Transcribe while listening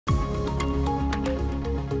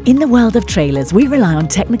In the world of trailers, we rely on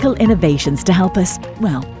technical innovations to help us,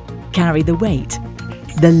 well, carry the weight.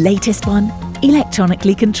 The latest one?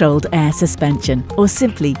 Electronically Controlled Air Suspension, or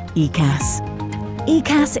simply ECAS.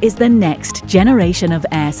 ECAS is the next generation of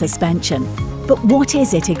air suspension. But what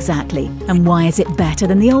is it exactly, and why is it better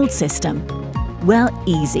than the old system? Well,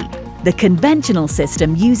 easy. The conventional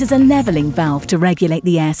system uses a levelling valve to regulate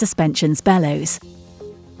the air suspension's bellows.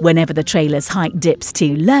 Whenever the trailer's height dips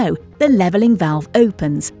too low, the levelling valve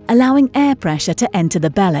opens, allowing air pressure to enter the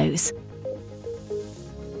bellows.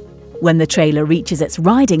 When the trailer reaches its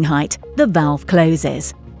riding height, the valve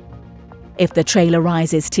closes. If the trailer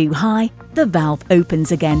rises too high, the valve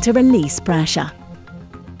opens again to release pressure.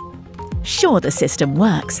 Sure, the system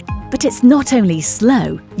works, but it's not only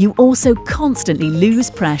slow, you also constantly lose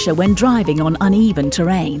pressure when driving on uneven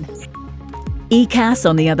terrain. ECAS,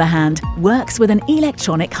 on the other hand, works with an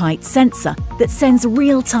electronic height sensor that sends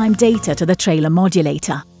real-time data to the trailer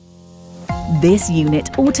modulator. This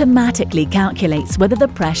unit automatically calculates whether the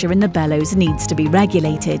pressure in the bellows needs to be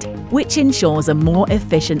regulated, which ensures a more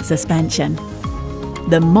efficient suspension.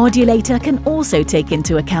 The modulator can also take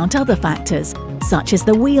into account other factors, such as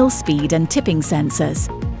the wheel speed and tipping sensors.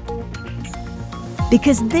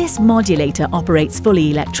 Because this modulator operates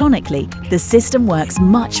fully electronically, the system works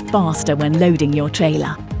much faster when loading your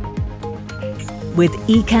trailer. With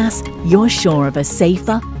ECAS, you're sure of a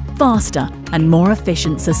safer, faster and more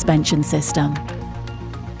efficient suspension system.